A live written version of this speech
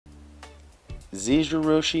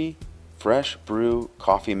Zojirushi Fresh Brew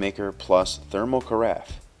Coffee Maker Plus Thermal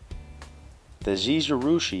Carafe. The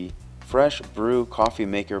Zojirushi Fresh Brew Coffee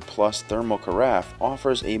Maker Plus Thermal Carafe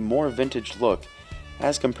offers a more vintage look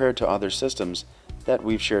as compared to other systems that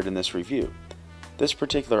we've shared in this review. This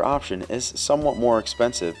particular option is somewhat more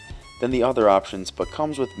expensive than the other options but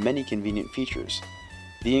comes with many convenient features.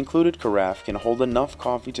 The included carafe can hold enough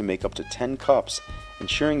coffee to make up to 10 cups,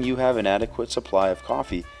 ensuring you have an adequate supply of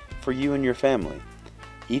coffee for you and your family.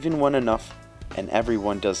 Even when enough and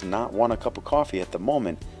everyone does not want a cup of coffee at the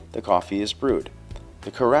moment the coffee is brewed.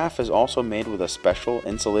 The carafe is also made with a special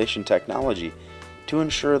insulation technology to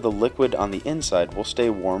ensure the liquid on the inside will stay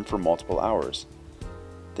warm for multiple hours.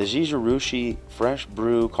 The Zojirushi Fresh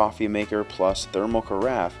Brew Coffee Maker Plus Thermal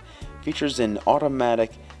Carafe features an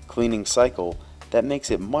automatic cleaning cycle that makes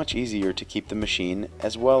it much easier to keep the machine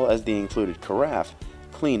as well as the included carafe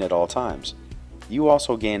clean at all times. You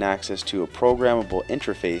also gain access to a programmable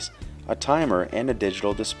interface, a timer, and a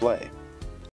digital display.